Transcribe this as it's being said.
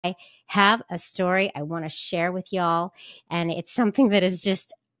I have a story I want to share with y'all, and it's something that is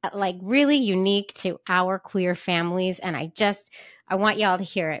just like really unique to our queer families. And I want y'all to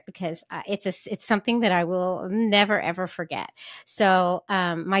hear it because it's something that I will never ever forget. So,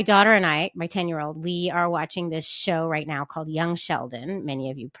 my daughter and I, my 10-year-old, we are watching this show right now called Young Sheldon.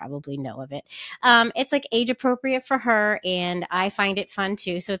 Many of you probably know of it. It's like age appropriate for her, and I find it fun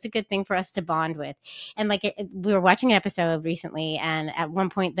too. So it's a good thing for us to bond with. And like we were watching an episode recently, and at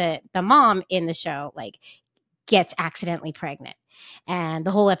one point the mom in the show like gets accidentally pregnant, and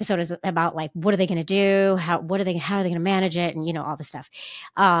the whole episode is about like what are they going to do, how are they going to manage it, and all the stuff.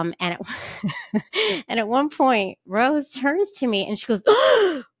 And and at one point Rose turns to me and she goes,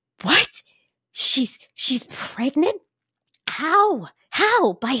 oh, what, she's pregnant? How,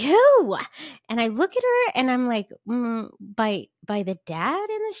 by who? And I look at her and I'm like, by the dad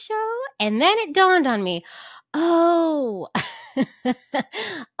in the show. And then it dawned on me, oh,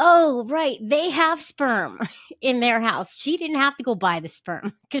 oh, right, they have sperm in their house. She didn't have to go buy the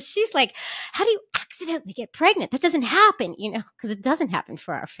sperm, because she's like, how do you accidentally get pregnant? That doesn't happen, because it doesn't happen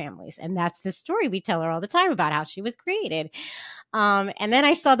for our families. And that's the story we tell her all the time about how she was created. And then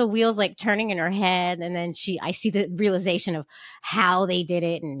I saw the wheels like turning in her head, and then I see the realization of how they did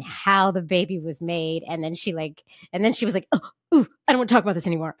it and how the baby was made. And then she was like, oh, ooh, I don't want to talk about this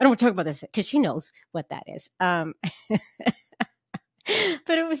anymore. I don't want to talk about this, because she knows what that is. But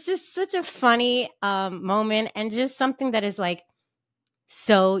it was just such a funny moment, and just something that is like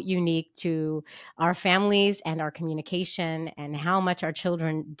so unique to our families and our communication and how much our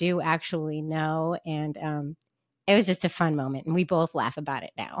children do actually know. And it was just a fun moment, and we both laugh about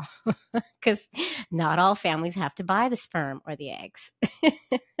it now, because not all families have to buy the sperm or the eggs.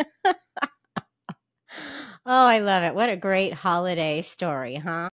 Oh, I love it. What a great holiday story, huh?